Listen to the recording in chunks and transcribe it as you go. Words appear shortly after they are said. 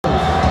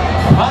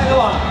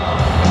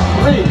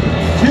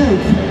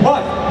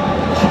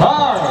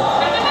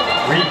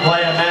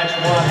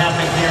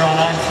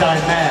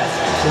Einstein, Mass.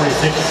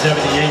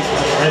 46-78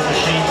 for the red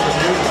machine for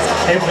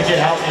Newton. Able to get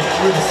out and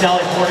through the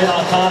sally port in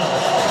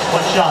autonomous.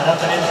 One shot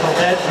up and in for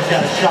red. We've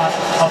got a shot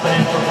up and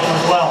in for blue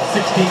as well.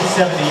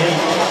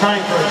 16-78.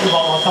 Trying for a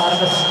two-ball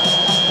autonomous.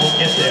 Won't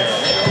get there.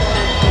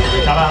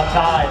 Come out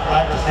tied.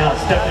 Drivers now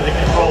step to the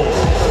controls.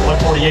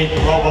 148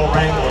 the Robo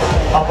Wrangler.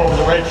 Up over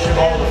the red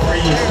Cheval to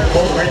freeze.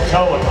 Boulder in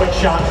tow. A quick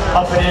shot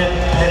up and in.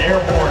 And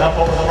airborne up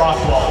over the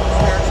rock wall.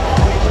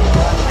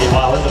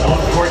 Meanwhile, in the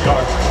blue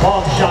courtyard,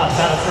 long shots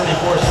out of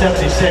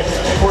 34-76,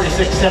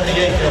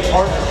 46-78. Their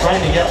partner trying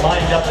to get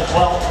lined up as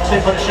well.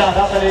 They put a shot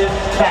up and in,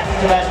 back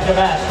to back to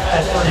back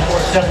at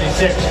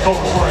 34-76.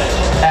 Cobra Orange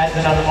adds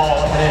another ball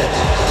up and in.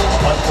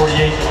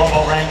 148 the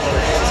Robo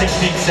Wrangler,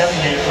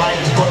 16-78, trying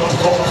to score those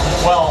goals as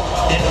well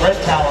in red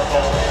tower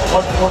goal.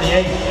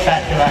 148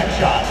 back-to-back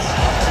shots.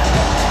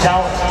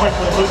 Tower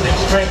quickly losing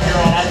strength here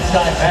on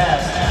Einstein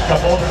Pass. Got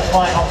boulders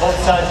flying on both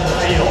sides of the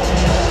field.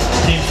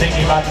 Team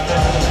thinking about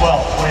defenses as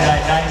well.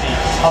 29-90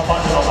 up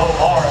under the low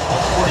bar.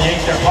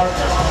 48 their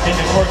partner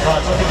into courtyard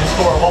looking to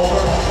score a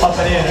boulder. Up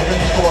and in, a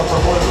good score for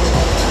blue.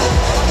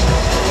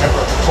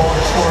 Remember,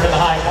 boulder scored in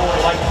the high boulder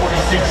like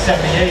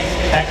 46-78.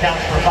 That counts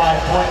for 5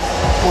 points.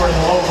 Scored in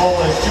the low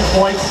boulder is 2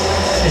 points.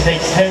 It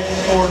takes 10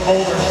 scored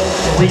boulders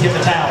to weaken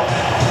the tower.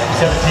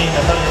 17,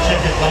 the Thunder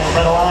Chickens on the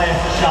Red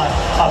Alliance shot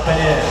up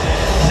and in.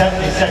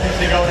 70 seconds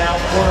to go now,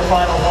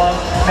 quarterfinal one.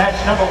 Match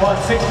number 1,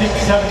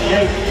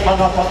 16-78, hung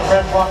up on the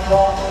red rock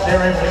wall.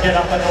 They're able to get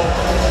up and over.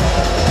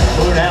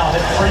 Blue now,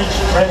 hit breach.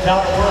 Red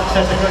tower works,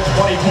 that's a good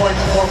 20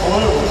 points for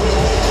blue.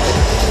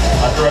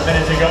 Under a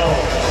minute to go.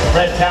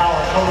 Red tower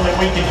totally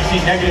weakened. You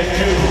see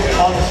 -2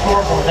 on the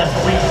scoreboard. That's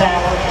the weak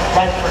tower.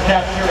 Right for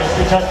capture as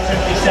we touch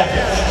 50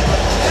 seconds.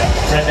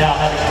 Red now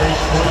having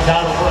breached. Blue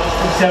tower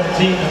works.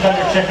 217. The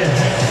Thunder Chickens.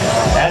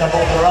 And a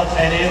boulder up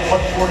and in.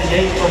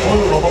 148 for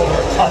blue. A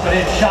boulder up and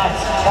in.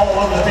 Shots all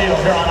over the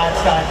field here on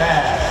Einstein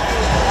Mass.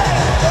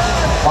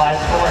 Live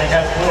scoring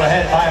has blue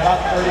ahead by about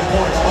 30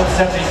 points.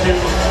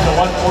 172 to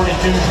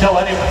 142. Still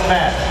anyone's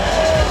match.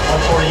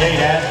 148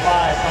 adds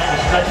 5, trying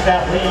to stretch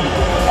that lead.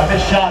 A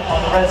missed shot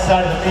on the red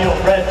side of the field.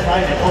 Red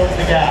trying to close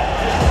the gap.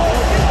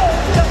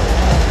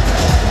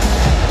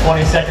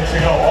 20 seconds to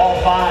go. All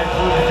 5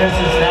 blue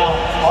defenses now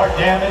are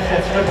damaged.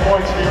 That's good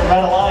points for your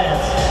Red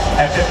Alliance.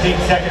 At 15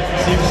 seconds, we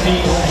see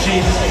the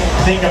machines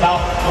think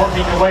about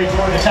working their way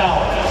toward the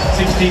tower.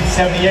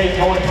 16-78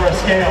 going for a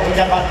scale. We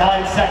got about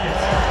 9 seconds.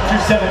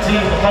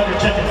 217, the Thunder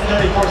Chickens,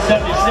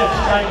 34-76,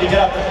 trying to get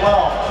up as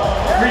well.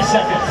 3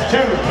 seconds,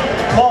 2,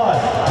 1.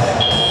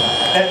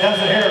 And does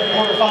it here,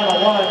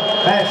 quarterfinal 1,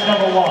 match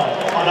number 1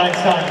 on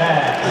Einstein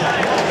Mass.